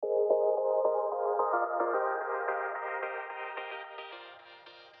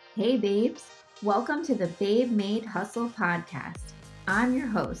Hey babes, welcome to the Babe Made Hustle podcast. I'm your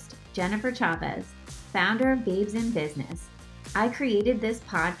host, Jennifer Chavez, founder of Babes in Business. I created this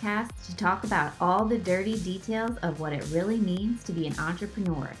podcast to talk about all the dirty details of what it really means to be an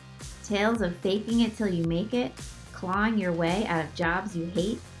entrepreneur. Tales of faking it till you make it, clawing your way out of jobs you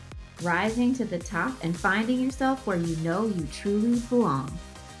hate, rising to the top and finding yourself where you know you truly belong.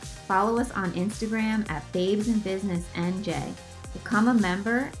 Follow us on Instagram at Babes in Business NJ. Become a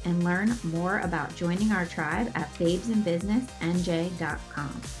member and learn more about joining our tribe at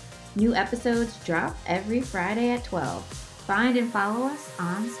babesinbusinessnj.com. New episodes drop every Friday at 12. Find and follow us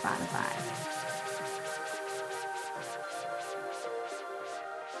on Spotify.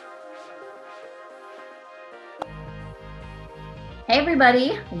 Hey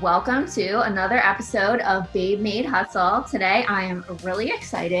everybody, welcome to another episode of Babe Made Hustle. Today I am really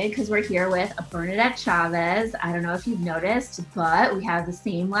excited because we're here with Bernadette Chavez. I don't know if you've noticed, but we have the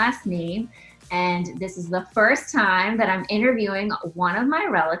same last name. And this is the first time that I'm interviewing one of my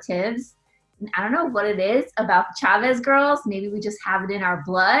relatives. I don't know what it is about the Chavez girls. Maybe we just have it in our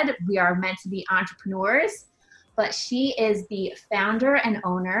blood. We are meant to be entrepreneurs. But she is the founder and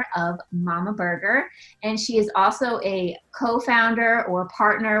owner of Mama Burger. And she is also a co-founder or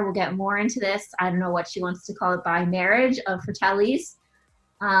partner. We'll get more into this. I don't know what she wants to call it by marriage of Fratelli's.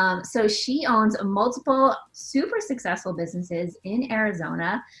 So she owns multiple super successful businesses in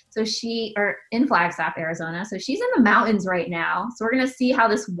Arizona. Or in Flagstaff, Arizona. So she's in the mountains right now. So we're going to see how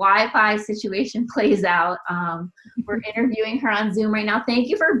this Wi-Fi situation plays out. We're interviewing her on Zoom right now. Thank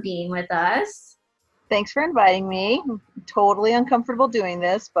you for being with us. Thanks for inviting me. I'm totally uncomfortable doing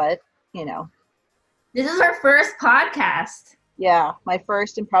this, but you know. This is our first podcast. Yeah, my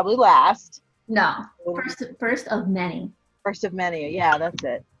first and probably last. No, first of many. First of many. Yeah, that's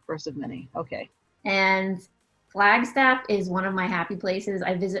it. First of many. Okay. And Flagstaff is one of my happy places.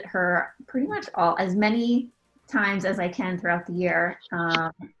 I visit her pretty much as many times as I can throughout the year.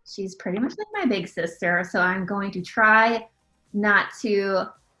 She's pretty much like my big sister, so I'm going to try not to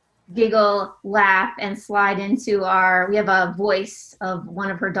giggle, laugh, and slide into we have a voice of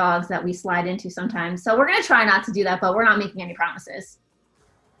one of her dogs that we slide into sometimes. So we're going to try not to do that, but we're not making any promises.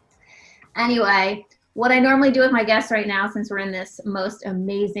 Anyway, what I normally do with my guests right now, since we're in this most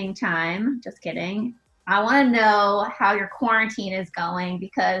amazing time, just kidding, I want to know how your quarantine is going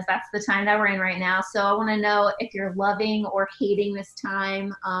because that's the time that we're in right now. So I want to know if you're loving or hating this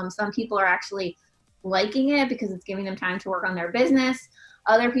time. Some people are actually liking it because it's giving them time to work on their business.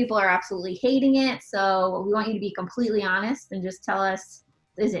 Other people are absolutely hating it. So we want you to be completely honest and just tell us,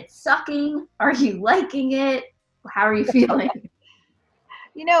 is it sucking? Are you liking it? How are you feeling?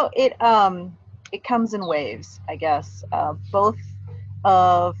 You know, it comes in waves, I guess. Both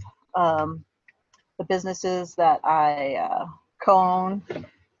of the businesses that I co-own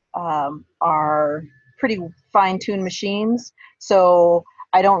are pretty fine-tuned machines. So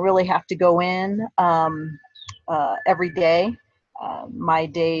I don't really have to go in every day. My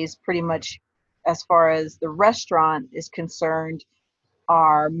days pretty much, as far as the restaurant is concerned,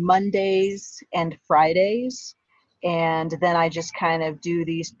 are Mondays and Fridays. And then I just kind of do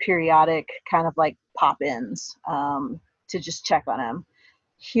these periodic kind of like pop-ins to just check on them.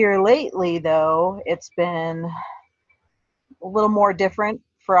 Here lately, though, it's been a little more different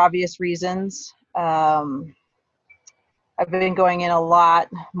for obvious reasons. I've been going in a lot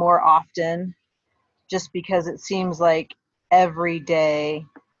more often just because it seems like every day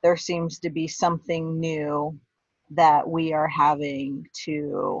there seems to be something new that we are having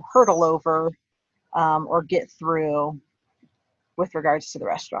to hurdle over or get through with regards to the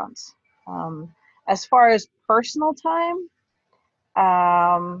restaurants. As far as personal time,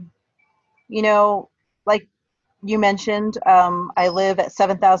 you know, like you mentioned, I live at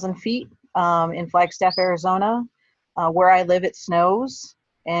 7,000 feet in Flagstaff, Arizona. Where I live, it snows.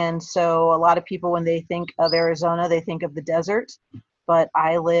 And so a lot of people, when they think of Arizona, they think of the desert. But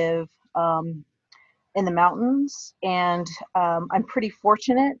I live in the mountains, and I'm pretty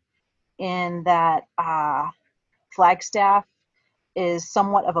fortunate in that Flagstaff is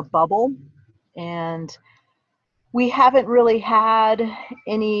somewhat of a bubble, and we haven't really had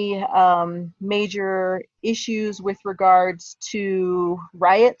any major issues with regards to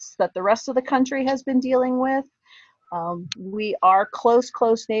riots that the rest of the country has been dealing with. We are close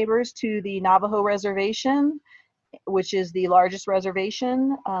neighbors to the Navajo Reservation, which is the largest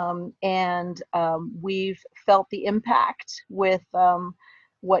reservation, and we've felt the impact with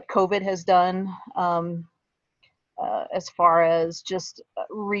what COVID has done as far as just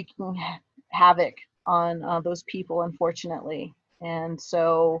wreaking havoc on those people, unfortunately. And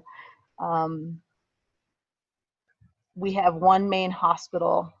so we have one main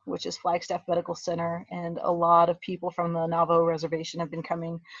hospital, which is Flagstaff Medical Center, and a lot of people from the Navajo Reservation have been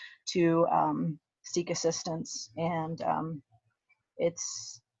coming to seek assistance, and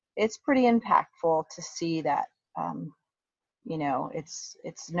it's pretty impactful to see that.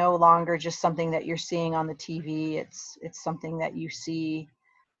 It's no longer just something that you're seeing on the TV. It's something that you see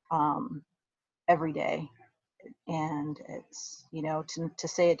every day, and it's to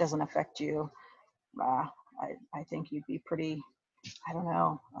say it doesn't affect you. I think you'd be pretty, I don't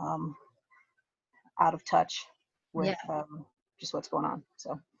know, out of touch with Yeah. just what's going on.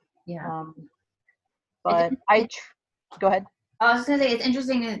 So, Yeah. but go ahead. I was gonna say it's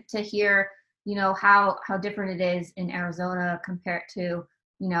interesting to hear, how different it is in Arizona compared to,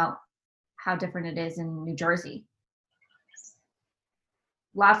 how different it is in New Jersey.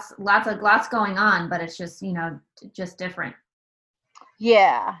 Lots going on, but it's just, just different.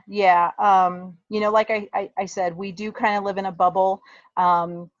 Yeah. Like I said, we do kind of live in a bubble.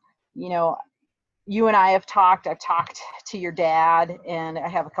 You know, you and I have talked. I've talked to your dad, and I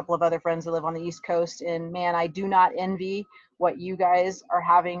have a couple of other friends that live on the East Coast. And man, I do not envy what you guys are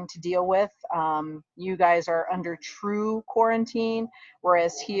having to deal with. You guys are under true quarantine,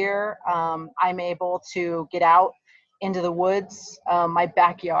 whereas here, I'm able to get out into the woods. My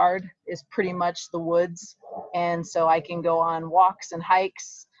backyard is pretty much the woods, and so I can go on walks and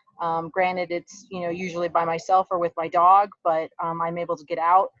hikes. Granted, it's usually by myself or with my dog, but I'm able to get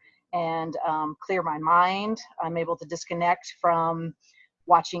out and clear my mind. I'm able to disconnect from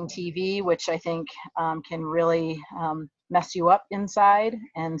watching TV, which I think can really mess you up inside.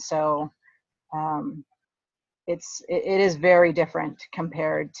 And so it is very different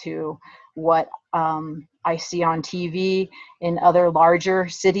compared to what I see on TV in other larger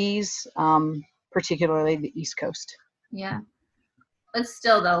cities, particularly the East Coast. Yeah. But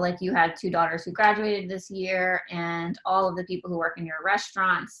still, though, like you had 2 daughters who graduated this year and all of the people who work in your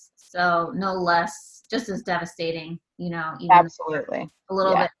restaurants. So no less, just as devastating, even Absolutely. a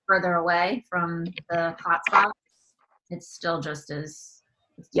little Yeah. bit further away from the hotspots. It's still it's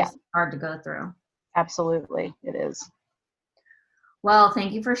just hard to go through. Absolutely. It is. Well,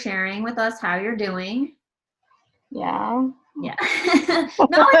 thank you for sharing with us how you're doing. Yeah. Yeah.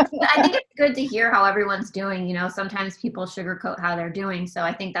 No, I think it's good to hear how everyone's doing. Sometimes people sugarcoat how they're doing. So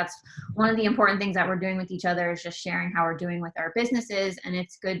I think that's one of the important things that we're doing with each other is just sharing how we're doing with our businesses. And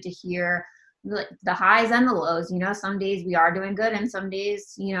it's good to hear the highs and the lows. Some days we are doing good and some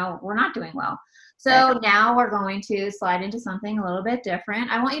days, we're not doing well. So now we're going to slide into something a little bit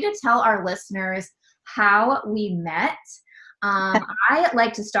different. I want you to tell our listeners how we met. I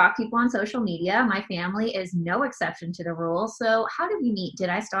like to stalk people on social media. My family is no exception to the rule. So how did we meet? Did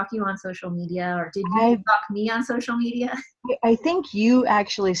I stalk you on social media or did you stalk me on social media? I think you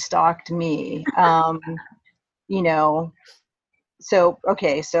actually stalked me. So I'm going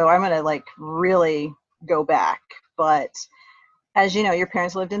to really go back, but as you know, your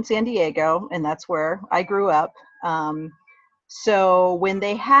parents lived in San Diego and that's where I grew up. So when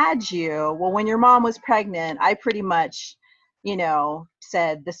they had you, when your mom was pregnant, I pretty much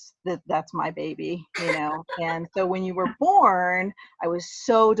said that's my baby, and so when you were born, I was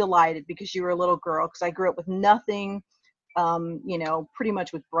so delighted because you were a little girl, because I grew up with nothing, pretty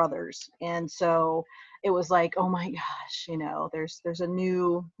much with brothers, and so it was like, oh my gosh, there's a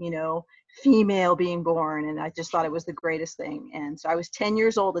new, female being born, and I just thought it was the greatest thing. And so I was 10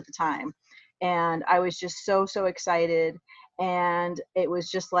 years old at the time, and I was just so excited, and it was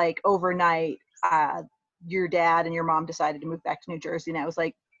just like overnight, your dad and your mom decided to move back to New Jersey. And I was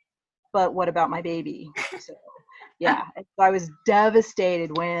like, but what about my baby? So, yeah. So I was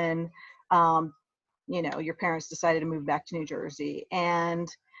devastated when, your parents decided to move back to New Jersey. And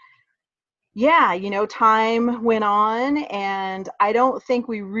yeah, time went on, and I don't think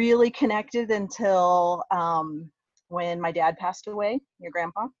we really connected until when my dad passed away, your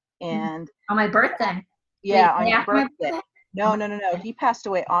grandpa. And on my birthday. yeah, on your birthday. No. He passed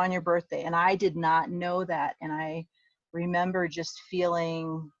away on your birthday, and I did not know that. And I remember just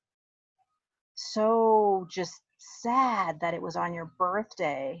feeling so just sad that it was on your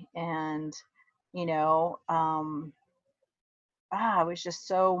birthday. And, I was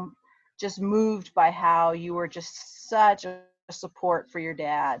just moved by how you were just such a support for your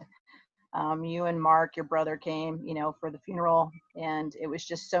dad. You and Mark, your brother, came, for the funeral, and it was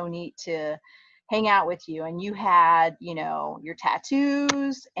just so neat to hang out with you. And you had, your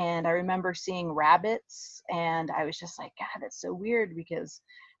tattoos, and I remember seeing rabbits, and I was just like, God, that's so weird, because,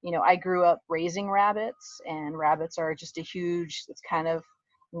 I grew up raising rabbits, and rabbits are just it's kind of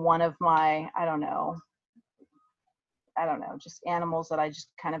one of my, I don't know, just animals that I just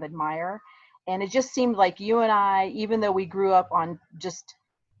kind of admire. And it just seemed like you and I, even though we grew up on just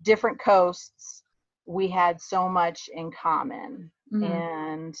different coasts, we had so much in common. Mm-hmm.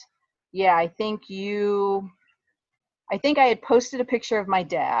 And yeah, I think I had posted a picture of my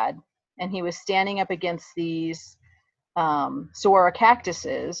dad, and he was standing up against these saguaro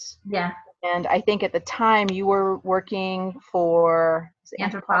cactuses. Yeah. And I think at the time you were working for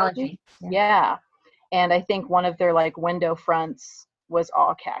Anthropology. Yeah. Yeah. And I think one of their like window fronts was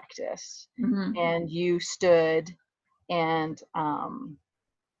all cactus. Mm-hmm. And you stood and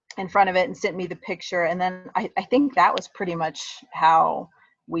in front of it and sent me the picture. And then I think that was pretty much how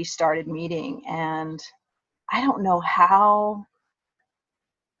we started meeting. And I don't know how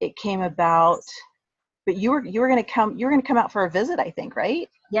it came about, but you were gonna come out for a visit, I think, right?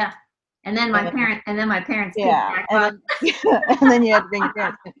 Yeah. And then my parents paid Yeah, jackpot. and then you had to bring your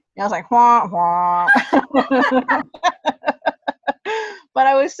parents. And I was like, wah, wah. But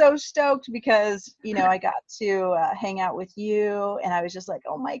I was so stoked because, you know, I got to hang out with you, and I was just like,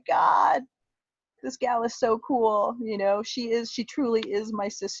 oh my God, this gal is so cool. You know, she truly is my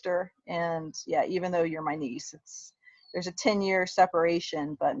sister. And yeah, even though you're my niece, there's a 10-year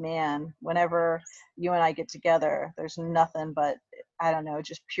separation, but man, whenever you and I get together, there's nothing but, I don't know,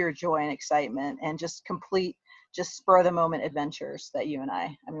 just pure joy and excitement, and just spur of the moment adventures that you and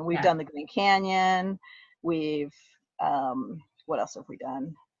I mean, we've done the Green Canyon. We've, what else have we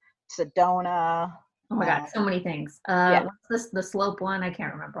done? Sedona. Oh my God, so many things. Yeah. What's this? The slope one? I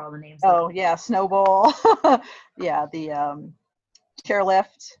can't remember all the names. Oh yeah, Snowball. Yeah, the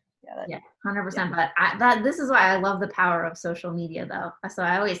chairlift. Yeah, 100%. But this is why I love the power of social media, though. So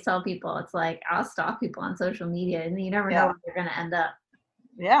I always tell people, it's like I'll stalk people on social media, and you never know where you're going to end up.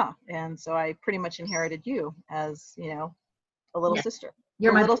 Yeah, and so I pretty much inherited you as, you know, a little sister.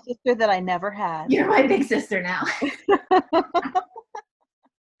 You're my little sister that I never had. You're my big sister now.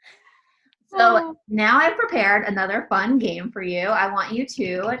 So now I've prepared another fun game for you. I want you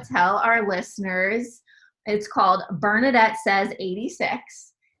to tell our listeners. It's called Bernadette Says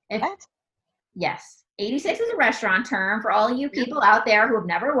 86. Yes, 86 is a restaurant term. For all you people out there who have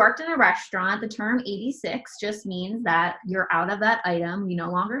never worked in a restaurant, the term 86 just means that you're out of that item. You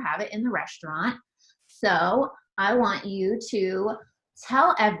no longer have it in the restaurant. So I want you to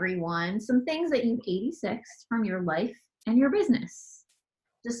tell everyone some things that you've 86 from your life and your business.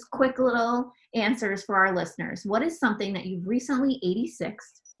 Just quick little answers for our listeners. What is something that you've recently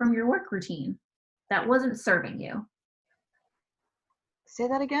 86 from your work routine that wasn't serving you? Say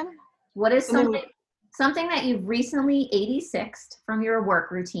that again? What is something that you've recently 86 from your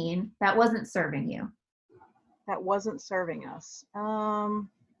work routine that wasn't serving you? That wasn't serving us.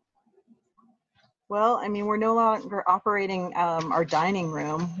 Well, I mean, we're no longer operating our dining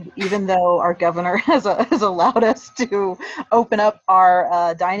room, even though our governor has allowed us to open up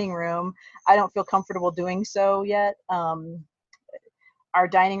our dining room. I don't feel comfortable doing so yet. Our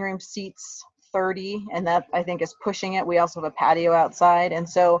dining room seats 30, and that I think is pushing it. We also have a patio outside, and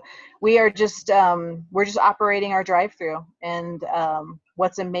so we're just operating our drive-through. And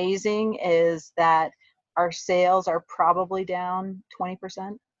what's amazing is that our sales are probably down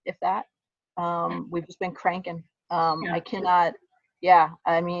 20%, if that. We've just been cranking. I cannot. Yeah,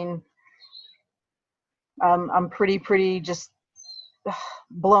 I mean, I'm pretty just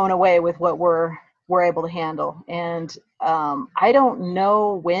blown away with what we're able to handle. And I don't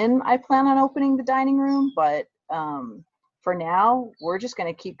know when I plan on opening the dining room, but for now, we're just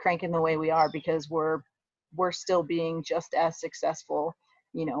going to keep cranking the way we are, because we're still being just as successful,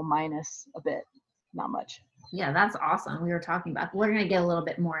 you know, minus a bit, not much. Yeah, that's awesome. We were talking about, we're going to get a little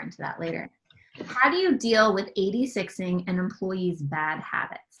bit more into that later. How do you deal with 86ing an employee's bad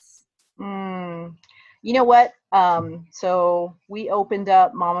habits? You know what? So we opened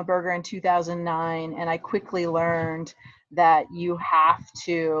up Mama Burger in 2009, and I quickly learned that you have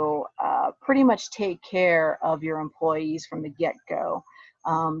to pretty much take care of your employees from the get-go.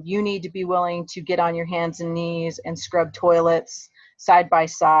 You need to be willing to get on your hands and knees and scrub toilets side by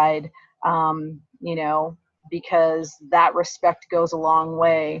side, you know, because that respect goes a long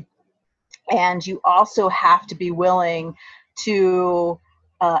way. And you also have to be willing to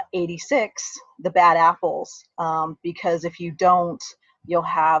 86 the bad apples, because if you don't, you'll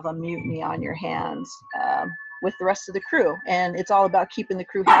have a mutiny on your hands with the rest of the crew. And it's all about keeping the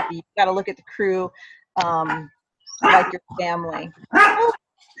crew happy. You got to look at the crew like your family. Oh,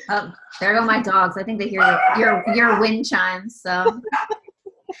 there go my dogs. I think they hear your wind chimes. So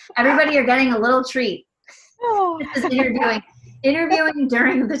everybody, you're getting a little treat. Oh. This is interviewing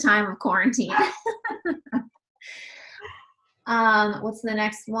during the time of quarantine. What's the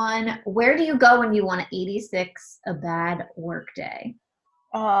next one? Where do you go when you want to 86 a bad work day?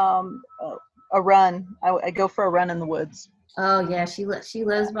 a run. I go for a run in the woods. Oh yeah, she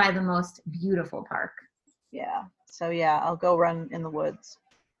lives by the most beautiful park. Yeah. So yeah, I'll go run in the woods.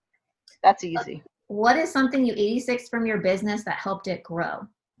 That's easy. What is something you 86 from your business that helped it grow?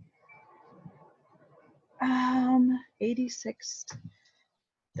 86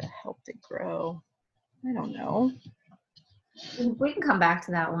 that helped it grow. I don't know. We can come back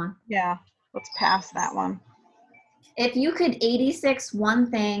to that one. Yeah, let's pass that one. If you could 86 one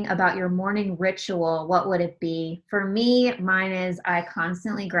thing about your morning ritual, what would it be? For me, mine is I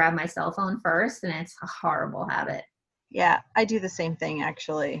constantly grab my cell phone first, and it's a horrible habit. Yeah, I do the same thing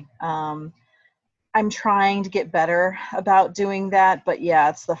actually. I'm trying to get better about doing that, but yeah,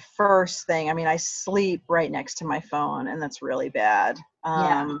 it's the first thing. I mean, I sleep right next to my phone, and that's really bad.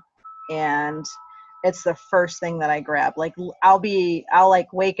 Yeah. And it's the first thing that I grab. Like I'll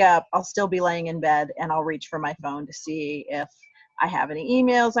like wake up, I'll still be laying in bed, and I'll reach for my phone to see if I have any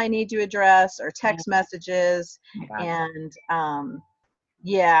emails I need to address or text messages. Oh my God. And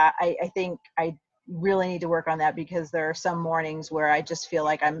yeah, I think I really need to work on that because there are some mornings where I just feel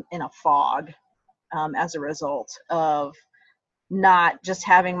like I'm in a fog as a result of not just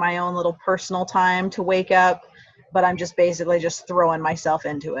having my own little personal time to wake up, but I'm just basically just throwing myself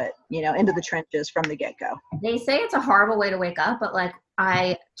into it, into the trenches from the get-go. They say it's a horrible way to wake up, but like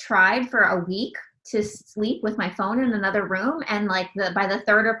I tried for a week to sleep with my phone in another room, and like by the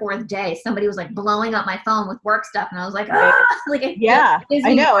third or fourth day, somebody was like blowing up my phone with work stuff, and I was like, ah! Like yeah,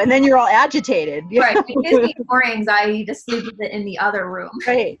 I know, and then you're all agitated. Right, it gives me more anxiety to sleep with it in the other room.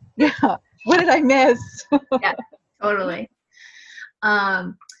 Right. Yeah. What did I miss? Yeah, totally.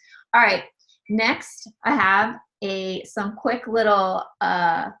 All right. Next, I have some quick little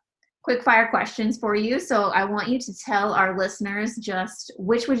quick fire questions for you. So I want you to tell our listeners just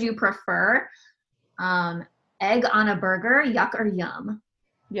which would you prefer? Egg on a burger, yuck or yum?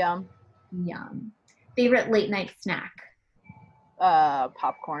 Yum. Yum. Favorite late night snack?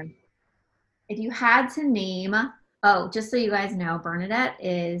 Popcorn. If you had to name, oh, just so you guys know, Bernadette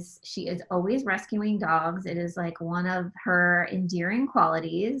she is always rescuing dogs. It is like one of her endearing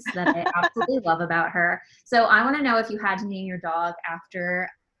qualities that I absolutely love about her. So I want to know, if you had to name your dog after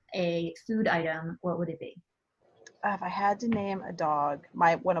a food item, what would it be? If I had to name a dog,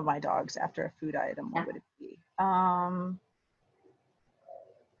 one of my dogs after a food item, what would it be?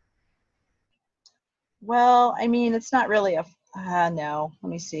 Well, I mean, it's not really no, let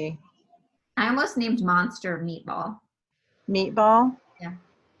me see. I almost named Monster Meatball. Meatball? Yeah.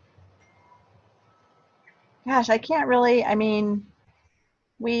 Gosh, I can't really, I mean,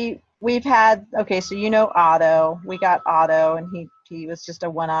 we've had, okay, so Otto. We got Otto, and he was just a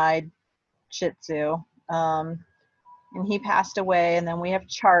one-eyed Shih Tzu. And he passed away, and then we have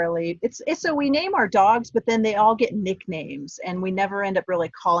Charlie. It's so we name our dogs, but then they all get nicknames, and we never end up really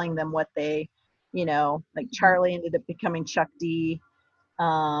calling them what they, like Charlie ended up becoming Chuck D.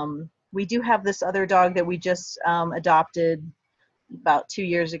 We do have this other dog that we just adopted about 2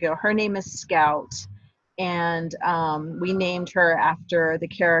 years ago. Her name is Scout, and we named her after the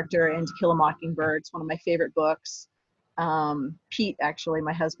character in To Kill a Mockingbird. It's one of my favorite books. Pete, actually,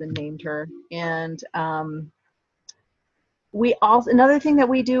 my husband, named her. And another thing that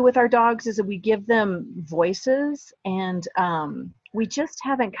we do with our dogs is that we give them voices, and we just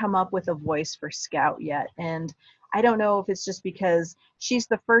haven't come up with a voice for Scout yet. And I don't know if it's just because she's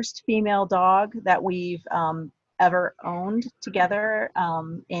the first female dog that we've ever owned together,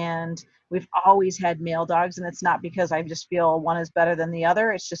 and we've always had male dogs, and it's not because I just feel one is better than the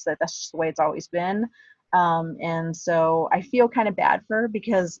other. It's just that's just the way it's always been. And so I feel kind of bad for her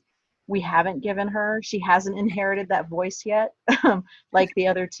because we haven't given her, she hasn't inherited that voice yet, like the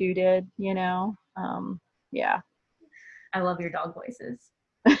other two did, yeah. I love your dog voices.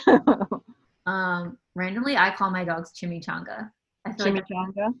 Randomly, I call my dogs Chimichanga. I feel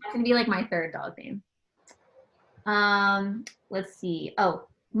Chimichanga? That can be like my third dog name. Let's see. Oh,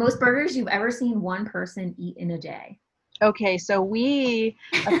 most burgers you've ever seen one person eat in a day. Okay, so a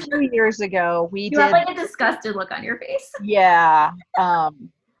few years ago, you have like a disgusted look on your face. Yeah.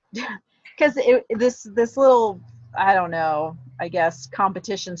 Because this little, I don't know, I guess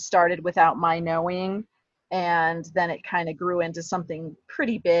competition started without my knowing, and then it kind of grew into something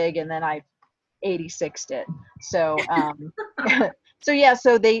pretty big, and then I 86'd it. So so yeah,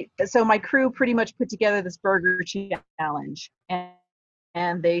 so my crew pretty much put together this burger challenge,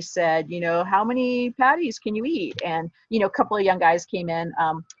 and they said, how many patties can you eat? And, a couple of young guys came in.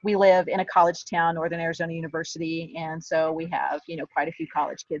 We live in a college town, Northern Arizona University. And so we have, quite a few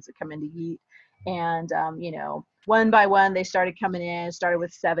college kids that come in to eat. And, one by one, they started coming in, started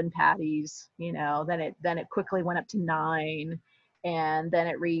with 7 patties, then it quickly went up to 9. and then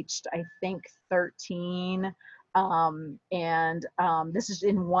it reached, I think, 13. This is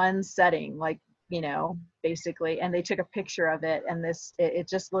in one setting, like, basically, and they took a picture of it, and it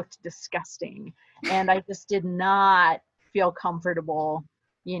just looked disgusting. And I just did not feel comfortable.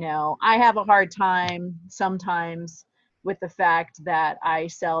 I have a hard time sometimes with the fact that I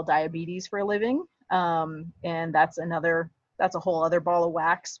sell diabetes for a living. And that's a whole other ball of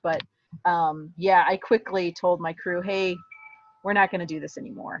wax. But yeah, I quickly told my crew, hey, we're not going to do this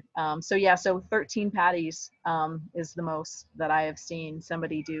anymore. So 13 patties is the most that I have seen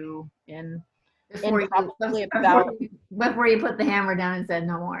somebody do in probably about. Before you put the hammer down and said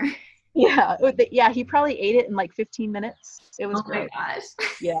no more. Yeah, he probably ate it in like 15 minutes. It was gross. Oh my gosh.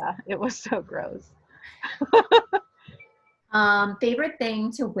 Yeah, it was so gross. Favorite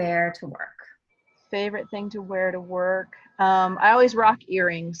thing to wear to work? Favorite thing to wear to work? I always rock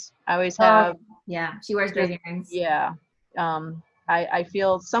earrings. I always have. Yeah, she wears great earrings. Yeah. I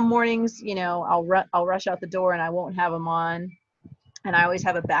feel some mornings, I'll rush out the door and I won't have them on, and I always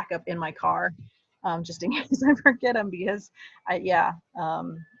have a backup in my car, just in case I forget them, because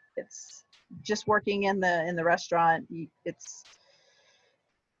it's just working in the restaurant. You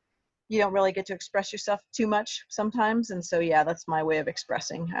don't really get to express yourself too much sometimes, and so yeah, that's my way of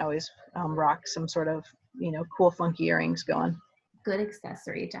expressing. I always rock some sort of cool funky earrings going. Good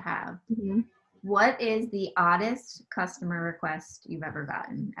accessory to have. Mm-hmm. What is the oddest customer request you've ever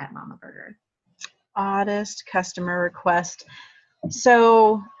gotten at Mama Burger? Oddest customer request.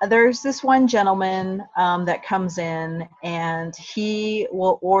 So there's this one gentleman that comes in, and he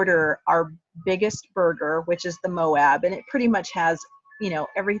will order our biggest burger, which is the Moab, and it pretty much has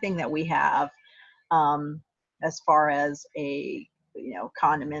everything that we have as far as a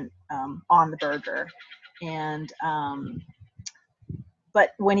condiment on the burger. And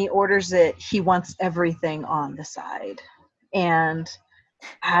but when he orders it, he wants everything on the side. And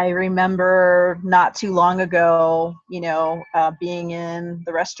I remember not too long ago, being in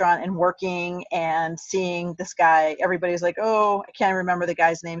the restaurant and working and seeing this guy. Everybody's like, oh, I can't remember the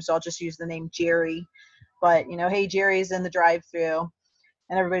guy's name, so I'll just use the name Jerry. But, hey, Jerry's in the drive-thru.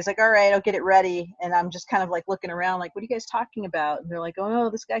 And everybody's like, all right, I'll get it ready. And I'm just kind of like looking around like, what are you guys talking about? And they're like, oh, no,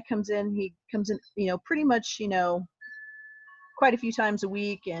 this guy comes in. He comes in, pretty much, quite a few times a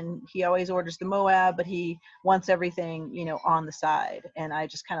week, and he always orders the Moab, but he wants everything on the side. And I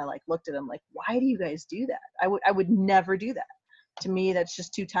just kind of like looked at him like, why do you guys do that? I would never do that. To me, that's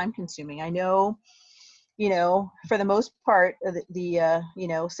just too time consuming. I know, for the most part, the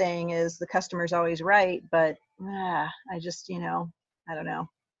saying is the customer's always right, but I just I don't know.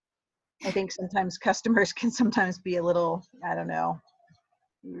 I think sometimes customers can sometimes be a little, I don't know.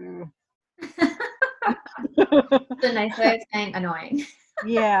 It's a nice way of saying annoying.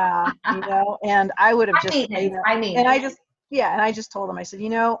 Yeah, and I would have just, and I just told them, I said, you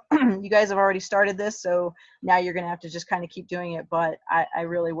guys have already started this, so now you're going to have to just kind of keep doing it. But I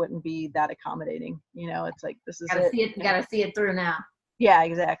really wouldn't be that accommodating. It's like, this is it. You got to see it through now. Yeah,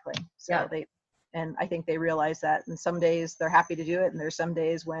 exactly. So yeah. And I think they realize that. And some days they're happy to do it. And there's some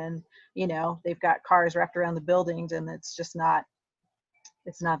days when, they've got cars wrapped around the buildings, and it's not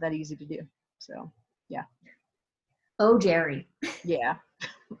that easy to do. So, yeah. Oh, Jerry. Yeah.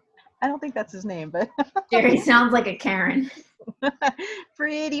 I don't think that's his name, but Jerry sounds like a Karen.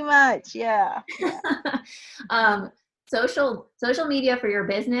 Pretty much, yeah. Social media for your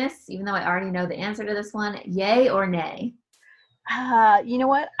business, even though I already know the answer to this one, yay or nay? You know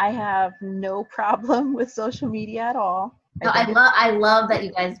what? I have no problem with social media at all. No, I love that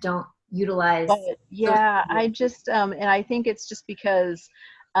you guys don't utilize. But, yeah, I just and I think it's just because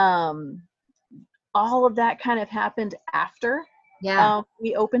all of that kind of happened after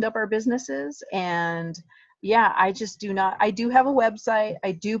we opened up our businesses. And yeah, I just do not. I do have a website.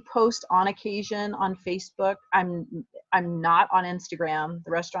 I do post on occasion on Facebook. I'm not on Instagram.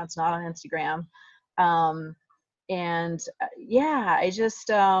 The restaurant's not on Instagram. And yeah, I just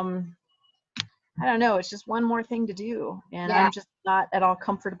I don't know. It's just one more thing to do, and I'm just not at all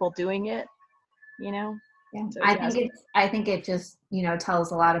comfortable doing it. Yeah. So, I think it just,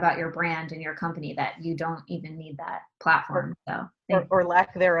 tells a lot about your brand and your company that you don't even need that platform. Or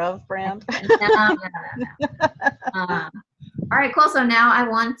lack thereof brand. No. All right, cool. So now I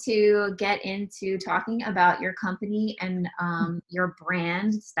want to get into talking about your company and your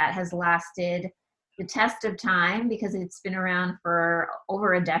brand that has lasted the test of time, because it's been around for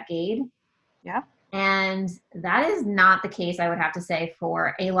over a decade. Yeah. And that is not the case, I would have to say,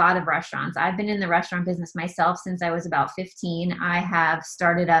 for a lot of restaurants. I've been in the restaurant business myself since I was about 15. I have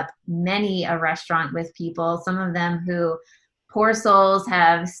started up many a restaurant with people, some of them who, poor souls,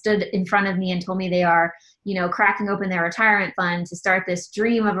 have stood in front of me and told me they are cracking open their retirement fund to start this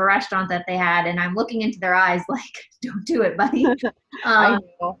dream of a restaurant that they had. And I'm looking into their eyes like, don't do it, buddy. I Um,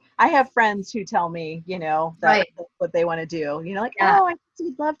 know. I have friends who tell me, that right. that's what they want to do. Like, Yeah. oh, I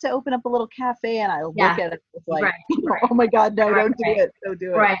would love to open up a little cafe, and I look Yeah. at it, it's Right. like, Right. oh my God, no, Right. don't do it, don't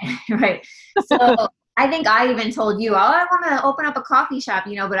do it. Right. Right. So I think I even told you, oh, I want to open up a coffee shop,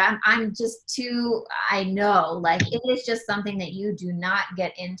 but I'm just too, I know, like it is just something that you do not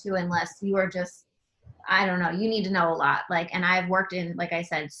get into unless you are just, I don't know, you need to know a lot. Like, and I've worked in, like I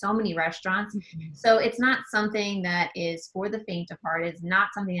said, so many restaurants. So it's not something that is for the faint of heart. It's not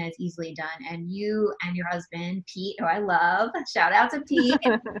something that is easily done. And you and your husband, Pete, who I love, shout out to Pete,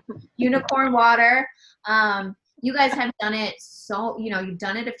 Unicorn Water. You guys have done it so, you've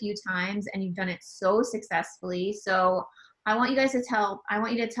done it a few times and you've done it so successfully. So I want you to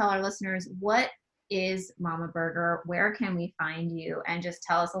tell our listeners, what is Mama Burger? Where can we find you? And just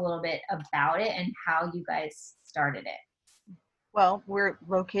tell us a little bit about it and how you guys started it. Well, we're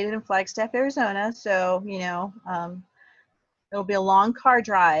located in Flagstaff, Arizona, so it'll be a long car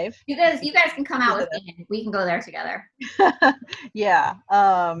drive. You guys can come out with me and we can go there together. Yeah.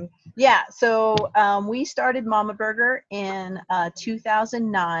 Yeah. So we started Mama Burger in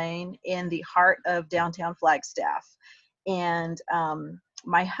 2009 in the heart of downtown Flagstaff. And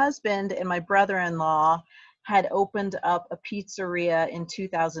my husband and my brother-in-law had opened up a pizzeria in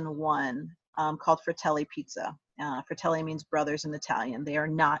 2001 called Fratelli Pizza. Fratelli means brothers in Italian. They are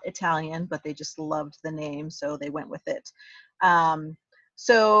not Italian, but they just loved the name, so they went with it.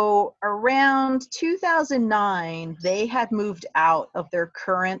 So around 2009, they had moved out of their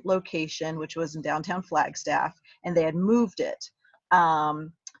current location, which was in downtown Flagstaff, and they had moved it.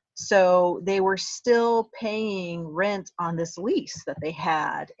 So they were still paying rent on this lease that they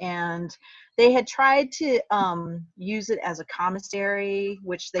had, and they had tried to use it as a commissary,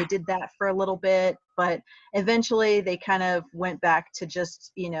 which they did that for a little bit, but eventually they kind of went back to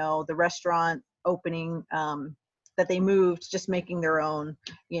just, the restaurant opening that they moved, just making their own,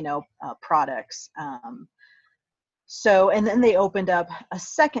 products. And then they opened up a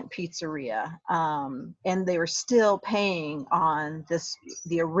second pizzeria, and they were still paying on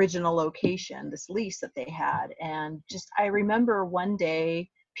the original location, this lease that they had. And I remember one day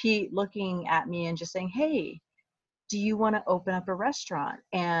Pete looking at me and just saying, "Hey, do you want to open up a restaurant?"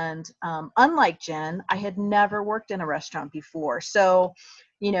 And unlike Jen, I had never worked in a restaurant before. So,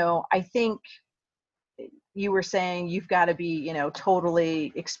 I think you were saying you've got to be,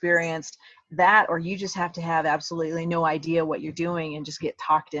 totally experienced that, or you just have to have absolutely no idea what you're doing and just get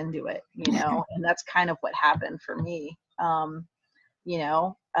talked into it, and that's kind of what happened for me.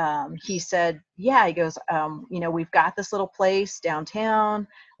 He said, yeah, he goes, we've got this little place downtown.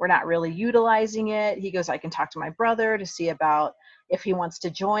 We're not really utilizing it. He goes, I can talk to my brother to see about if he wants to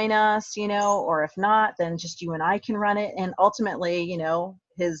join us, or if not, then just you and I can run it. And ultimately,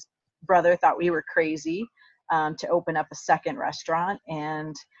 his brother thought we were crazy to open up a second restaurant,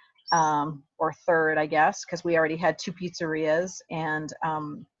 and or third, I guess, because we already had two pizzerias. And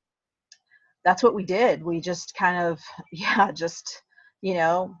that's what we did. We just kind of,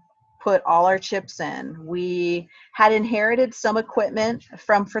 put all our chips in. We had inherited some equipment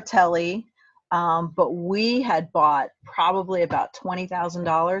from Fratelli, but we had bought probably about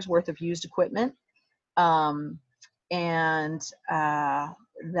 $20,000 worth of used equipment. And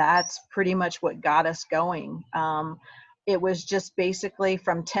that's pretty much what got us going. It was just basically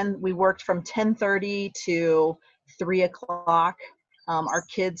we worked from 10:30 to 3:00. Our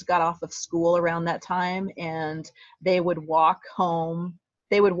kids got off of school around that time, and they would walk home.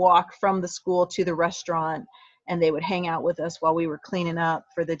 They would walk from the school to the restaurant, and they would hang out with us while we were cleaning up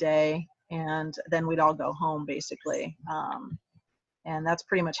for the day. And then we'd all go home, basically. And that's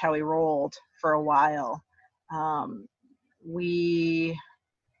pretty much how we rolled for a while. I'm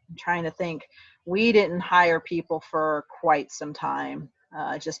trying to think. We didn't hire people for quite some time,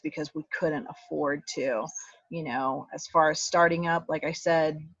 just because we couldn't afford to. As far as starting up, like I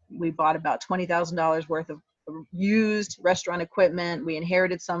said, we bought about $20,000 worth of used restaurant equipment. We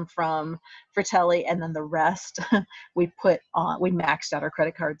inherited some from Fratelli, and then the rest we maxed out our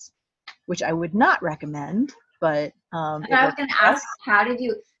credit cards, which I would not recommend. But I was going to ask, how did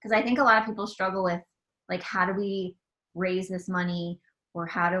you, because I think a lot of people struggle with, like, how do we raise this money, or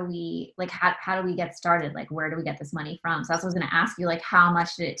how do we get started? Like, where do we get this money from? So that's what I was going to ask you, like, how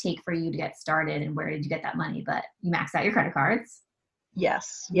much did it take for you to get started, and where did you get that money? But you maxed out your credit cards.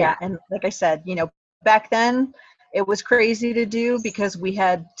 Yes. Yeah. And like I said, back then it was crazy to do, because we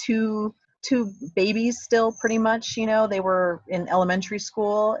had two two babies still, pretty much. They were in elementary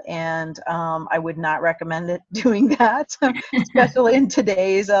school, and I would not recommend it doing that, especially in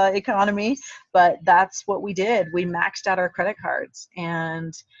today's economy. But that's what we did. We maxed out our credit cards,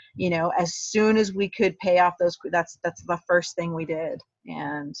 and as soon as we could pay off those, that's the first thing we did.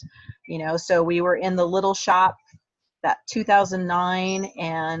 And so we were in the little shop that 2009,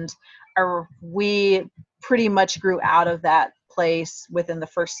 and we pretty much grew out of that place within the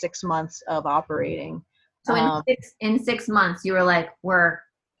first 6 months of operating. So in 6 months, you were like, we're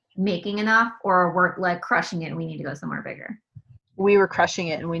making enough, or we're like crushing it and we need to go somewhere bigger? We were crushing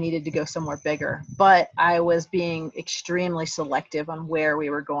it and we needed to go somewhere bigger. But I was being extremely selective on where we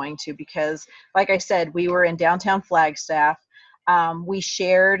were going to, because, like I said, we were in downtown Flagstaff. We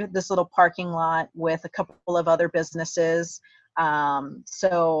shared this little parking lot with a couple of other businesses.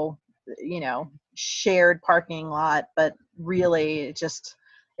 So, shared parking lot, but really it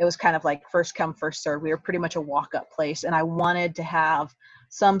was kind of like first come, first serve. We were pretty much a walk-up place, and I wanted to have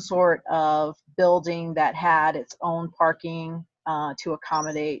some sort of building that had its own parking to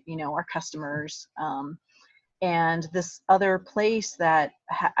accommodate, our customers. And this other place that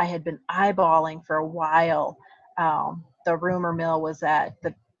I had been eyeballing for a while, the rumor mill was that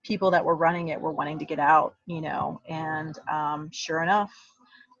the people that were running it were wanting to get out, and sure enough,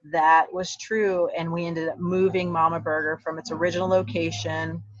 that was true. And we ended up moving Mama Burger from its original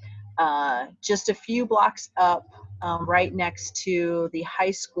location just a few blocks up, right next to the high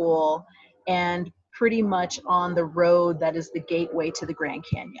school, and pretty much on the road that is the gateway to the Grand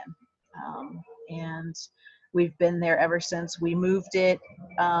Canyon. And we've been there ever since. We moved it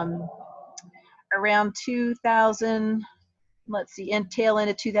around 2000, in tail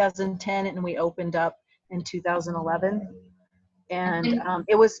end of 2010, and we opened up in 2011. And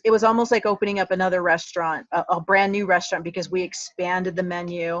it was almost like opening up another restaurant, a brand new restaurant, because we expanded the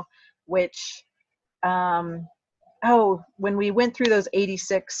menu, which when we went through those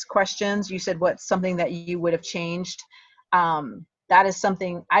 86 questions, you said what's something that you would have changed. That is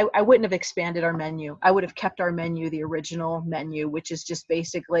something I wouldn't have expanded our menu. I would have kept our menu, the original menu, which is just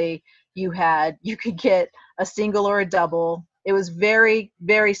basically you could get a single or a double. It was very,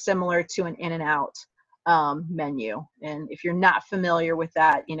 very similar to an In-N-Out menu. And if you're not familiar with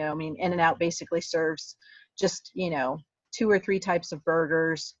that, In-N-Out basically serves just, 2 or 3 types of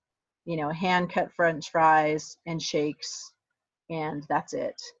burgers, hand cut French fries and shakes, and that's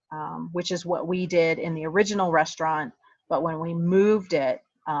it. Which is what we did in the original restaurant. But when we moved it,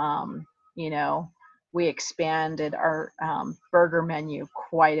 we expanded our burger menu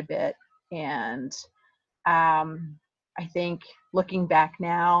quite a bit. And I think looking back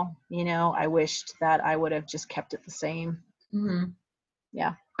now, I wished that I would have just kept it the same. Mm-hmm.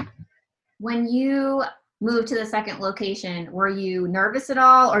 Yeah. When you moved to the second location, were you nervous at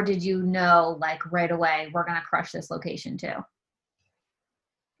all, or did you know like right away, we're going to crush this location too?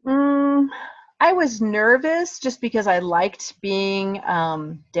 I was nervous just because I liked being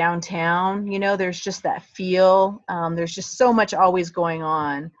downtown. There's just that feel. There's just so much always going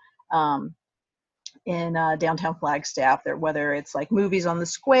on in downtown Flagstaff, whether it's like movies on the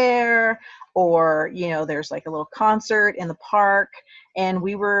square, or there's like a little concert in the park. And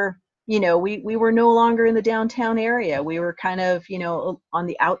we were we were no longer in the downtown area. We were kind of on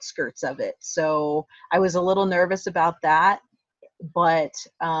the outskirts of it. So I was a little nervous about that. But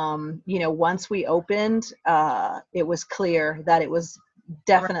once we opened, it was clear that it was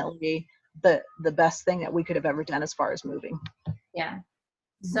definitely the best thing that we could have ever done as far as moving. Yeah.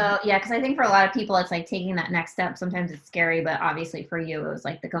 So yeah, because I think for a lot of people, it's like taking that next step. Sometimes it's scary, but obviously for you, it was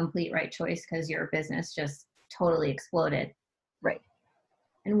like the complete right choice because your business just totally exploded. Right.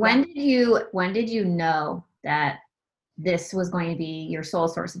 And when did you know that this was going to be your sole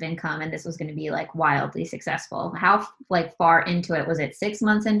source of income and this was going to be like wildly successful? How like far into it? Was it 6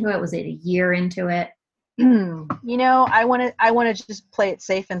 months into it? Was it a year into it? I want to just play it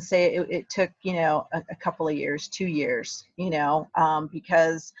safe and say it took, a couple of years, 2 years,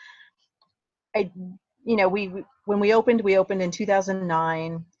 because when we opened in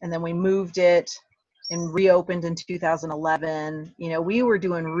 2009, and then we moved it and reopened in 2011. We were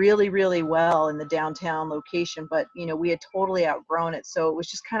doing really, really well in the downtown location, but, we had totally outgrown it. So it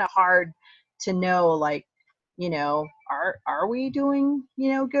was just kind of hard to know, like, are we doing,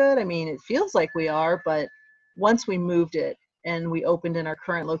 good? I mean, it feels like we are, but once we moved it and we opened in our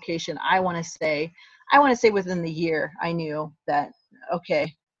current location, I want to say within the year, I knew that,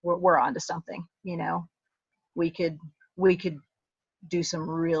 okay, we're onto something. We could do some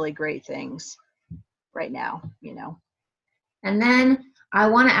really great things right now. And then I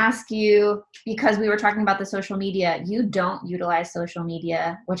want to ask you, because we were talking about the social media, you don't utilize social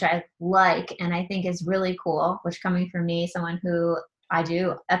media, which I like and I think is really cool, which coming from me, someone who I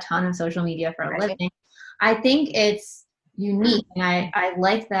do a ton of social media for a Right. living, I think it's unique. And I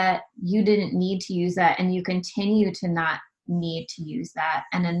like that you didn't need to use that and you continue to not need to use that.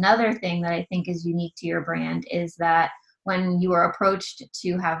 And another thing that I think is unique to your brand is that when you were approached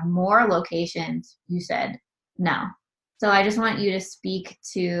to have more locations, you said no. So I just want you to speak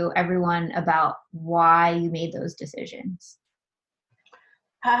to everyone about why you made those decisions.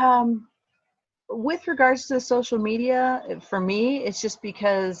 Um, with regards to social media, for me, it's just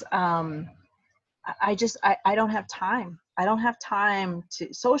because I don't have time. I don't have time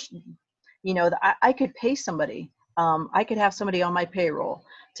to social. I could pay somebody. I could have somebody on my payroll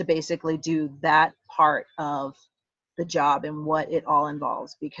to basically do that part of the job and what it all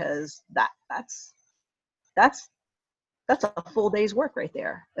involves, because that's that's a full day's work right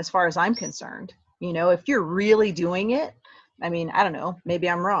there, as far as I'm concerned. If you're really doing it, I mean, I don't know, maybe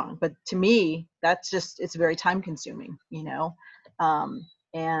I'm wrong, but to me, it's very time consuming.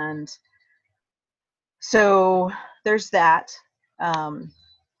 And so there's that.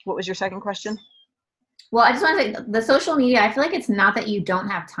 What was your second question? Well, I just want to say the social media, I feel like it's not that you don't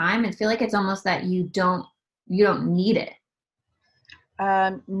have time. I feel like it's almost that you don't need it.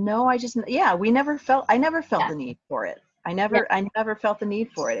 No, I never felt Yeah. the need for it. Yeah. I never felt the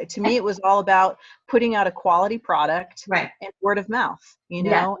need for it. To me, it was all about putting out a quality product Right. and word of mouth,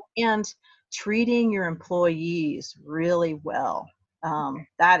 Yeah. and treating your employees really well.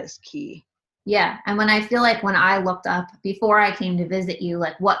 That is key. Yeah. And when I looked up before I came to visit you,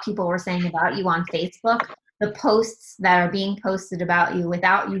 like what people were saying about you on Facebook, the posts that are being posted about you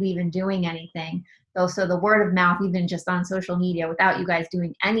without you even doing anything. So the word of mouth, even just on social media, without you guys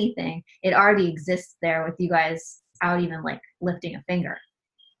doing anything, it already exists there with you guys out even like lifting a finger.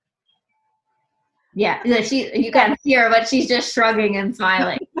 Yeah, you Yeah. can't see her, but she's just shrugging and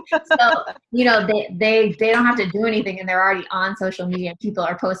smiling. So, they don't have to do anything and they're already on social media. People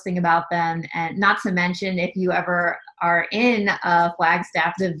are posting about them. And not to mention, if you ever are in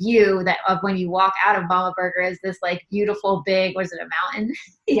Flagstaff, the view that of when you walk out of Mama Burger is this like beautiful big, was it a mountain?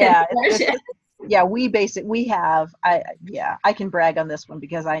 Yeah, Ocean. yeah, we have, I can brag on this one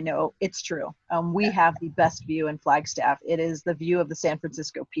because I know it's true. We have the best view in Flagstaff. It is the view of the San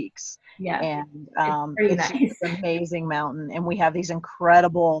Francisco peaks. Yeah, And it's pretty it's just nice. an amazing mountain. And we have these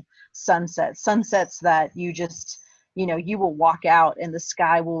incredible sunsets that you will walk out and the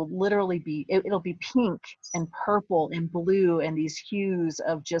sky will literally it'll be pink and purple and blue and these hues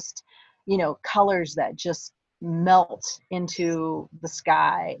of just, colors that just melt into the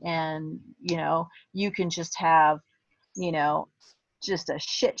sky. And you can just have you know just a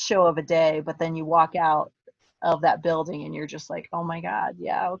shit show of a day, but then you walk out of that building and you're just like, oh my god,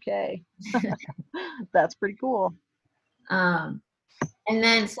 yeah, okay. That's pretty cool. Um, And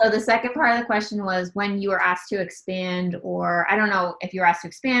then, so the second part of the question was when you were asked to expand, or I don't know if you were asked to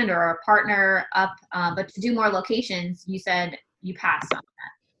expand or a partner up, but to do more locations, you said you passed on.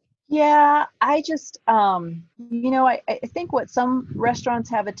 Yeah, I just, I think what some restaurants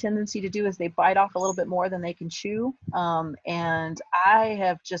have a tendency to do is they bite off a little bit more than they can chew. And I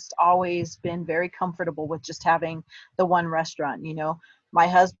have just always been very comfortable with just having the one restaurant. My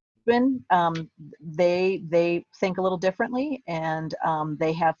husband, they think a little differently, and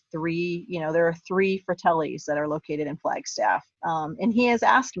they have three. There are three Fratellis that are located in Flagstaff. And he has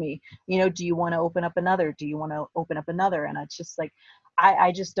asked me, do you want to open up another? Do you want to open up another? And it's just like,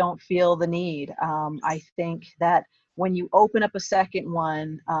 I just don't feel the need. I think that when you open up a second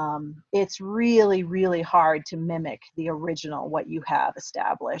one, it's really, really hard to mimic the original, what you have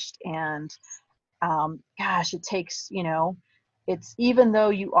established. And gosh, it takes, it's, even though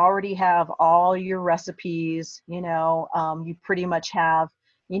you already have all your recipes, you pretty much have,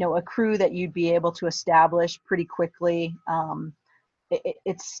 a crew that you'd be able to establish pretty quickly.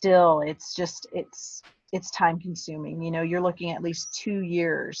 It's still, it's time consuming. You're looking at least 2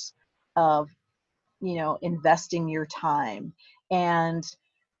 years of, investing your time. And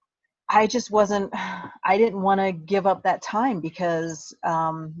I just wasn't, I didn't want to give up that time because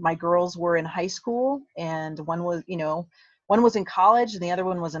my girls were in high school, and one was in college and the other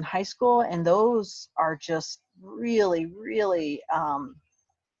one was in high school. And those are just really, really,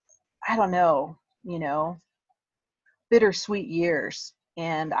 I don't know, you know, bittersweet years.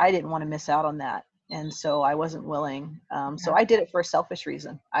 And I didn't want to miss out on that. And so I wasn't willing. So I did it for a selfish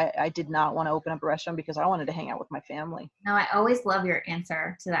reason. I did not want to open up a restaurant because I wanted to hang out with my family. No, I always love your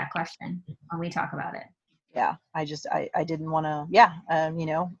answer to that question when we talk about it. Yeah, I didn't want to, yeah,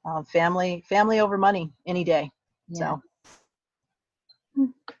 family over money any day. Yeah. So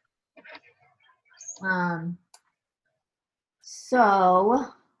So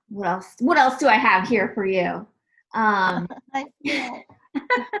what else do I have here for you? Um, I know.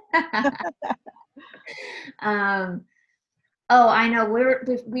 um, oh, I know.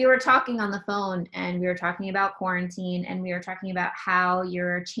 We were talking on the phone, and we were talking about quarantine, and we were talking about how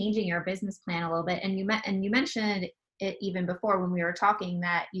you're changing your business plan a little bit. And you mentioned it even before when we were talking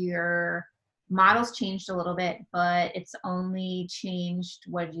that your models changed a little bit, but it's only changed,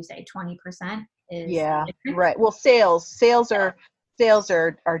 what did you say, 20% is Yeah, the difference? right. Well, sales are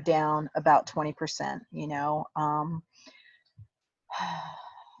down about 20%, you know.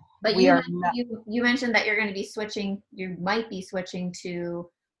 But We are not. you mentioned that you're going to be switching. You might be switching to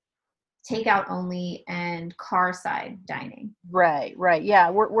takeout only and car side dining. Right, right.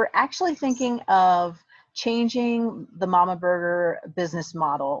 Yeah, we're actually thinking of changing the Mama Burger business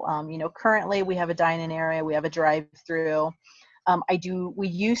model. Currently we have a dine-in area, we have a drive-through. We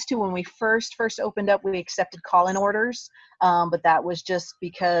used to, when we first opened up, we accepted call-in orders, but that was just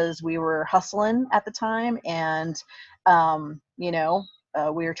because we were hustling at the time, and we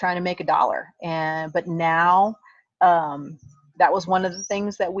were trying to make a dollar. But now, that was one of the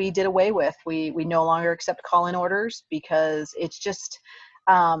things that we did away with. We no longer accept call-in orders because it's just,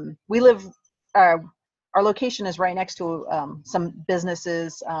 we live. Our location is right next to some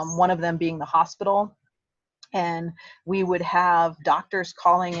businesses. One of them being the hospital, and we would have doctors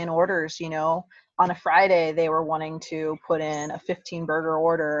calling in orders. On a Friday they were wanting to put in a 15 burger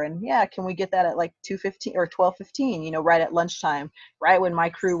order, and yeah, can we get that at like 2:15 or 12:15, right at lunchtime, right when my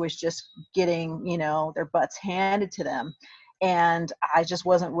crew was just getting their butts handed to them. And I just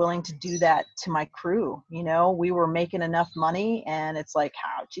wasn't willing to do that to my crew. We were making enough money, and it's like,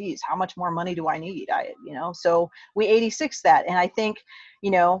 how much more money do I need? So we 86 that. And I think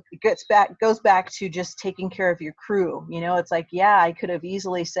it goes back to just taking care of your crew. It's like, yeah, I could have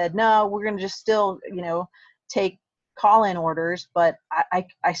easily said, no, we're going to just still, take call-in orders, but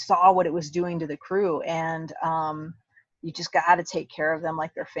I saw what it was doing to the crew, and you just got to take care of them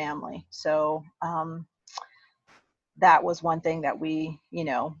like their family. So that was one thing that we,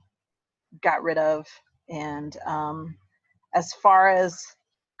 got rid of. And as far as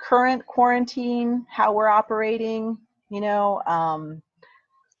current quarantine, how we're operating,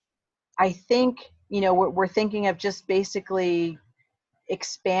 I think, we're thinking of just basically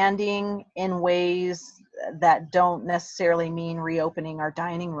expanding in ways that don't necessarily mean reopening our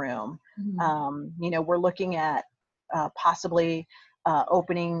dining room. We're looking at possibly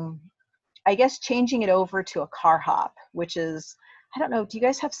opening, I guess, changing it over to a car hop, which is, I don't know, do you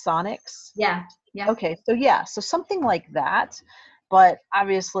guys have Sonics? Yeah. Yeah. Okay, so yeah, so something like that. But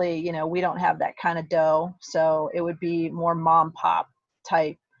obviously, we don't have that kind of dough, so it would be more mom pop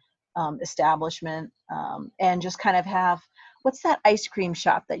type establishment, and just kind of have, what's that ice cream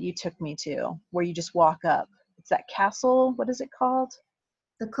shop that you took me to where you just walk up? It's that Castle, what is it called?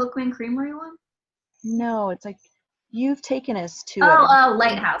 The Cookman Creamery one? No, it's like, you've taken us to it. Oh,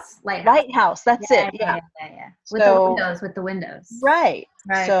 Lighthouse. Lighthouse, that's it. Yeah. Yeah. So With the windows. right.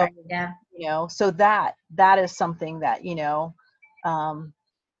 Right, So right. Yeah. so that is something that um,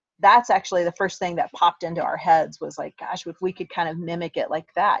 that's actually the first thing that popped into our heads, was like, gosh, if we could kind of mimic it like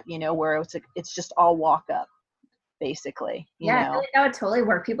that, where it's just all walk up, basically. Yeah, I feel like that would totally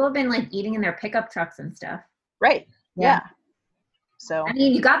work. People have been like eating in their pickup trucks and stuff. Right. Yeah. Yeah. So I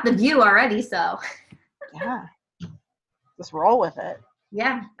mean, you got the view already, so yeah, just roll with it.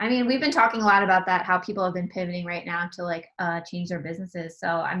 yeah. I mean, we've been talking a lot about that, how people have been pivoting right now to like change their businesses. So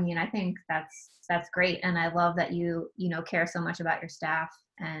I mean, I think that's great, and I love that you care so much about your staff,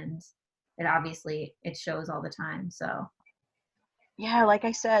 and it shows all the time. So Yeah, like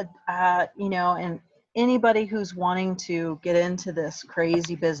I said, and anybody who's wanting to get into this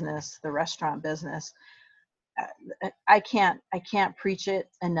crazy business, the restaurant business, I can't preach it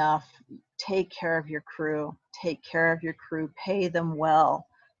enough. Take care of your crew. Take care of your crew. Pay them well.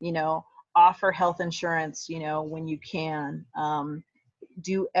 Offer health insurance. When you can.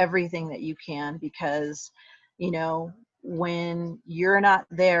 Do everything that you can, because when you're not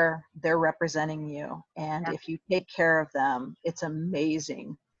there, they're representing you, and yeah. if you take care of them, it's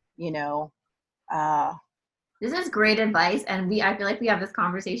amazing. you know uh This is great advice, and I feel like we have this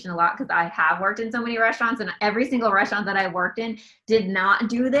conversation a lot because I have worked in so many restaurants, and every single restaurant that I worked in did not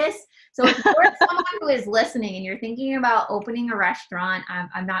do this. So if you're someone who is listening and you're thinking about opening a restaurant,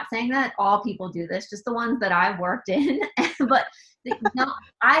 I'm not saying that all people do this, just the ones that I've worked in. But no,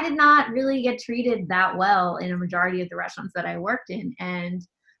 I did not really get treated that well in a majority of the restaurants that I worked in, and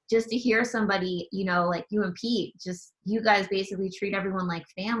just to hear somebody, like you and Pete, just you guys basically treat everyone like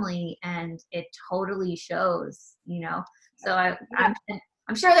family, and it totally shows. So I'm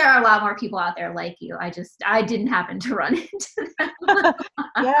sure there are a lot more people out there like you. I didn't happen to run into them.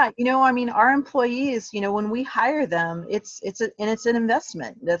 Yeah, I mean, our employees, when we hire them, it's an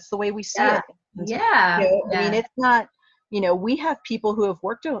investment. That's the way we see Yeah. it. And, Yeah. I mean, it's not, we have people who have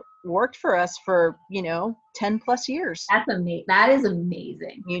worked for us for, 10 plus years. That's amazing. That is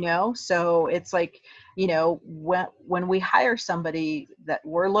amazing. So it's like, when we hire somebody that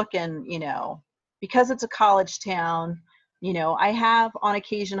we're looking, because it's a college town, I have on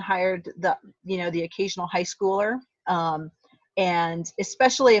occasion hired the occasional high schooler. And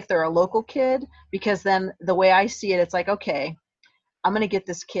especially if they're a local kid, because then the way I see it, it's like, okay, I'm going to get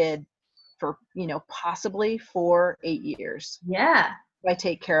this kid for, possibly 8 years. Yeah. If I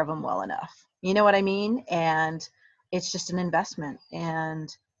take care of them well enough. You know what I mean? And it's just an investment. And,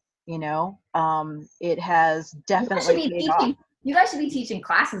 it has definitely paid off. You guys should be teaching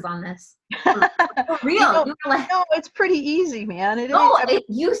classes on this. For real. No, it's pretty easy, man.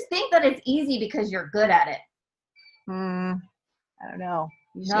 You think that it's easy because you're good at it. I don't know.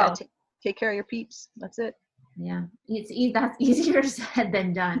 You just gotta take care of your peeps. That's it. Yeah, that's easier said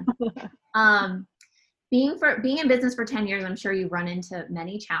than done. Being in business for 10 years, I'm sure you run into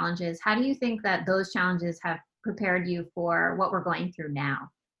many challenges. How do you think that those challenges have prepared you for what we're going through now?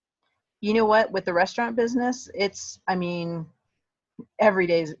 You know what? With the restaurant business, every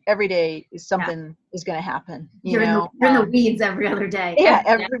day something is going to happen. You're in the weeds every other day. Yeah,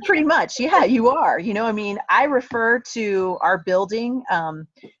 pretty much. Yeah, you are. I refer to our building.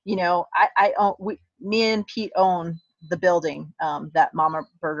 Me and Pete own the building that Mama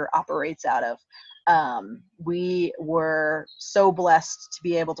Burger operates out of. We were so blessed to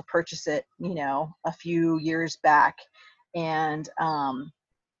be able to purchase it, a few years back, and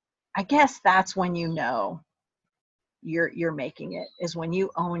I guess that's when you're making it, is when you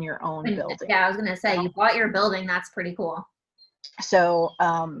own your own building. Yeah, I was gonna say, you bought your building. That's pretty cool. So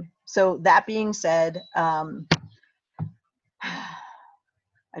that being said, I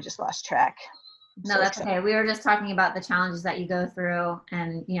just lost track. No, that's okay. We were just talking about the challenges that you go through,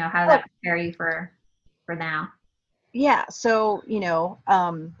 and how that prepare you for now. Yeah. So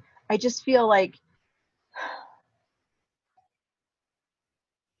I just feel like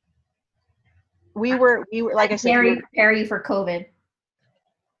we were like I said, prepare you for COVID.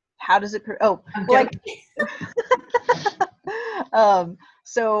 How does it?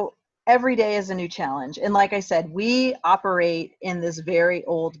 So every day is a new challenge, and like I said, we operate in this very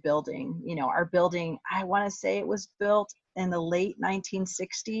old building. Our building, I want to say it was built in the late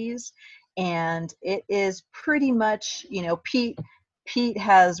 1960s, and it is pretty much, Pete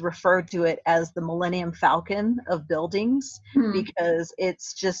has referred to it as the Millennium Falcon of buildings, because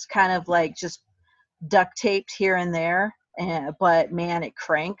it's just kind of like just duct taped here and there, but man, it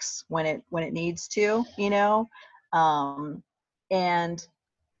cranks when it needs to, and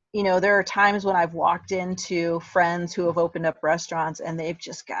there are times when I've walked into friends who have opened up restaurants, and they've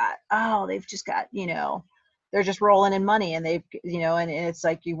just got they're just rolling in money, and they've and it's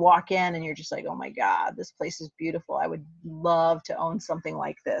like you walk in and you're just like, oh my God, this place is beautiful. I would love to own something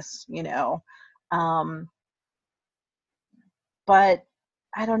like this, but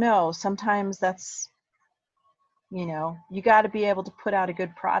I don't know, sometimes that's, you got to be able to put out a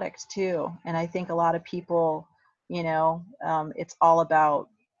good product too. And I think a lot of people, it's all about,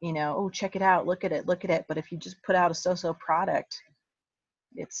 oh, check it out, look at it. But if you just put out a so-so product,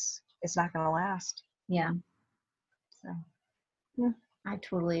 it's not going to last. Yeah. So, yeah. I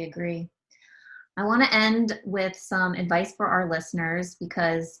totally agree. I want to end with some advice for our listeners,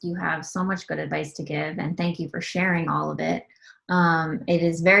 because you have so much good advice to give, and thank you for sharing all of it. It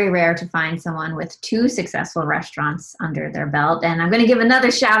is very rare to find someone with 2 successful restaurants under their belt. And I'm going to give another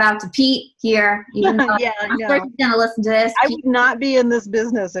shout out to Pete here. Even though I'm sure he's going to listen to this. I would not be in this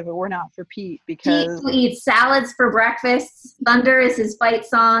business if it were not for Pete, because Pete eats salads for breakfast. Thunder is his fight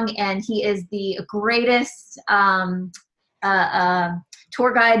song, and he is the greatest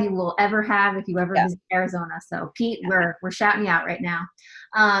tour guide you will ever have if you ever visit Arizona. So Pete, we're shouting you out right now.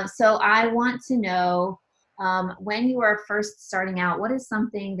 So I want to know, when you are first starting out, what is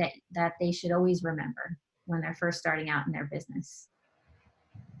something that they should always remember when they're first starting out in their business?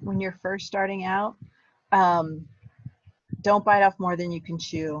 When you're first starting out, don't bite off more than you can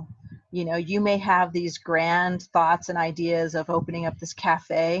chew. You may have these grand thoughts and ideas of opening up this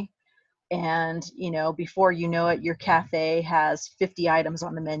cafe, and before you know it, your cafe has 50 items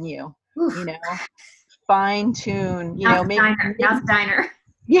on the menu. Oof. Fine tune, Now diner.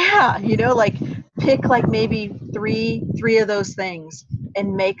 Yeah, like pick like maybe three of those things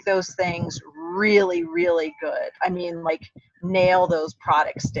and make those things really, really good. I mean, like nail those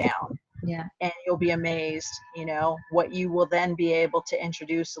products down. Yeah. and you'll be amazed, what you will then be able to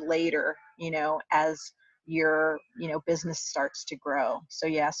introduce later, as your, business starts to grow. So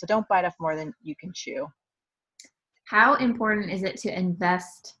yeah, so don't bite off more than you can chew. How important is it to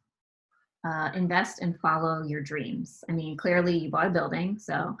invest and follow your dreams? I mean, clearly you bought a building,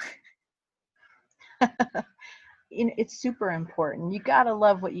 so. It's super important. You got to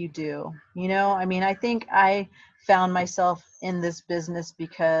love what you do. I mean, I think I found myself in this business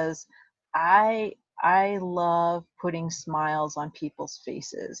because I love putting smiles on people's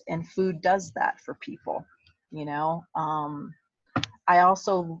faces, and food does that for people. I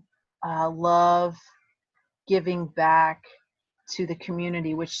also love giving back to the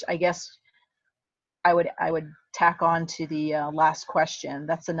community, which I guess I would tack on to the last question.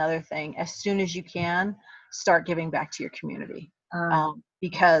 That's another thing. As soon as you can, start giving back to your community,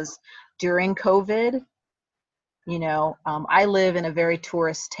 because during COVID, I live in a very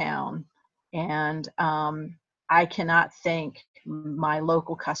tourist town, and I cannot thank my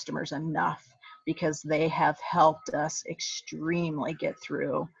local customers enough, because they have helped us extremely get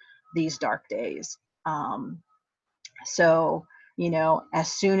through these dark days. So,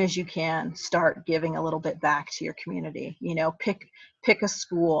 as soon as you can, start giving a little bit back to your community. Pick a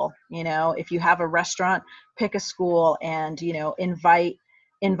school. If you have a restaurant, pick a school, and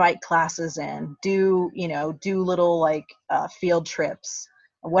invite classes in. Do little like field trips,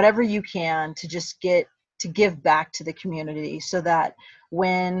 whatever you can, to just give back to the community, so that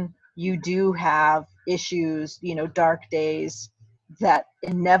when you do have issues, dark days that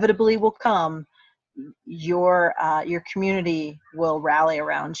inevitably will come, your community will rally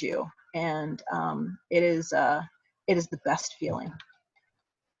around you, and it is the best feeling.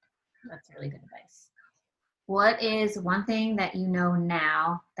 That's really good advice. What is one thing that you know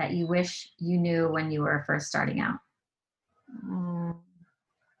now that you wish you knew when you were first starting out?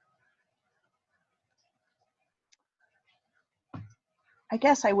 I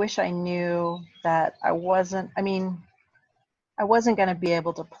guess I wish I knew that I wasn't going to be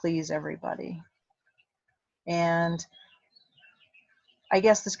able to please everybody. And I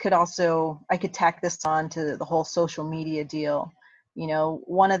guess I could tack this on to the whole social media deal.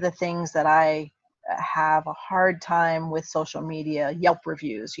 One of the things that I have a hard time with social media, Yelp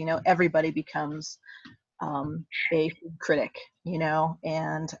reviews, everybody becomes a food critic,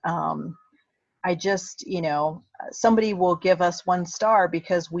 and I just, somebody will give us 1 star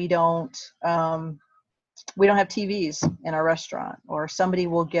because we don't have TVs in our restaurant, or somebody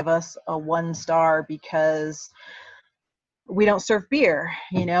will give us a 1 star because we don't serve beer,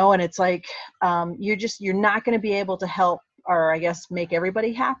 and it's like, you're not going to be able to help, or I guess make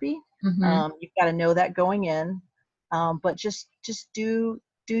everybody happy. Mm-hmm. You've got to know that going in, but just do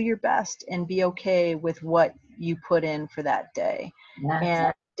your best and be okay with what you put in for that day. Yes.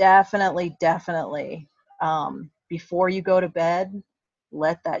 And definitely, before you go to bed,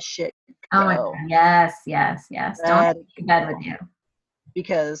 let that shit go. Oh my God. Yes. Don't go to bed with you.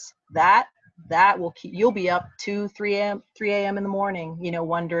 Because that will keep, you'll be up 3 a.m. in the morning,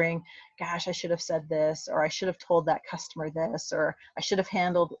 wondering, gosh, I should have said this, or I should have told that customer this, or I should have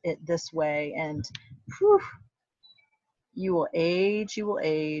handled it this way. And whew, you will age,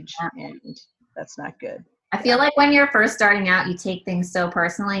 and that's not good. I feel like when you're first starting out, you take things so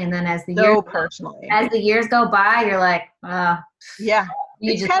personally, and then as the years go by, you're like, yeah,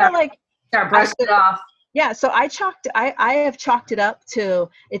 you just kind of like start brushing it off. Yeah, so I have chalked it up to,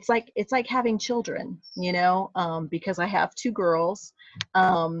 it's like having children, because I have 2 girls,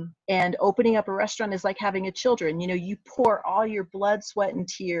 and opening up a restaurant is like having a children. You pour all your blood, sweat, and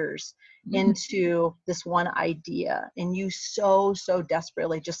tears into this one idea, and you so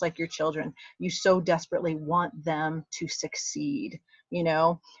desperately, just like your children, you so desperately want them to succeed,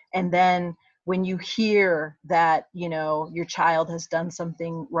 and then when you hear that, your child has done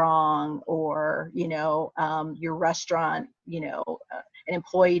something wrong, or, your restaurant, an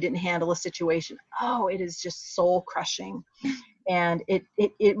employee didn't handle a situation, it is just soul crushing. And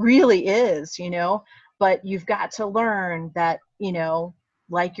it really is, but you've got to learn that,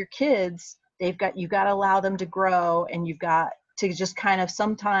 like your kids, you got to allow them to grow, and you've got to just kind of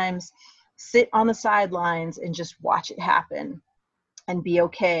sometimes sit on the sidelines and just watch it happen, and be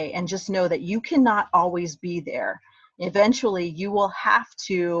okay, and just know that you cannot always be there. Eventually you will have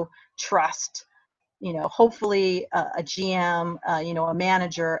to trust, hopefully a GM, a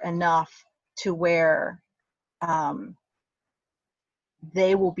manager, enough to where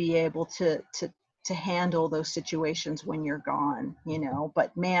they will be able to handle those situations when you're gone,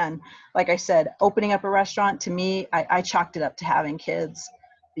 but man, like I said, opening up a restaurant, to me, I chalked it up to having kids,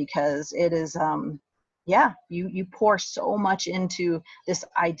 because it is you pour so much into this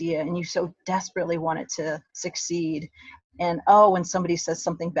idea and you so desperately want it to succeed. And when somebody says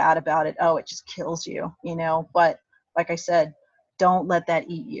something bad about it, it just kills you, But like I said, don't let that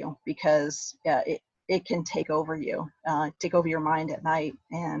eat you, because it can take over you, take over your mind at night.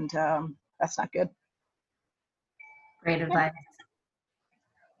 And that's not good. Great advice.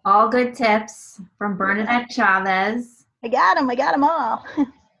 All good tips from Bernadette Chavez. I got them all.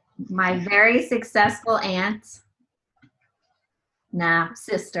 My very successful aunt.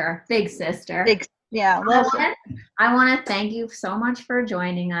 Sister, big sister. Yeah. I want to thank you so much for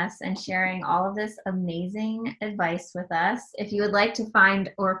joining us and sharing all of this amazing advice with us. If you would like to find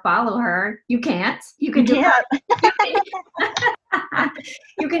or follow her, you can't. You can do it.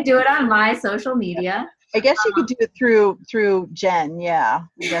 You can do it on my social media. I guess you could do it through Jen. Yeah.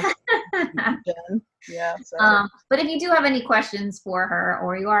 Jen. Yeah. So. But if you do have any questions for her,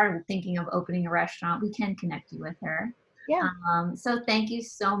 or you are thinking of opening a restaurant, we can connect you with her. Yeah. So thank you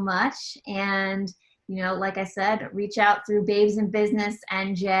so much. And, like I said, reach out through Babes in Business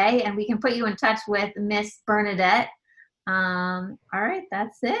NJ, and we can put you in touch with Miss Bernadette. All right,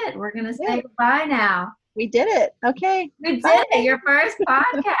 that's it. We're going to say goodbye now. We did it. Okay. We did it. Your first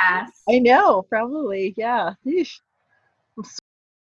podcast. I know, probably. Yeah.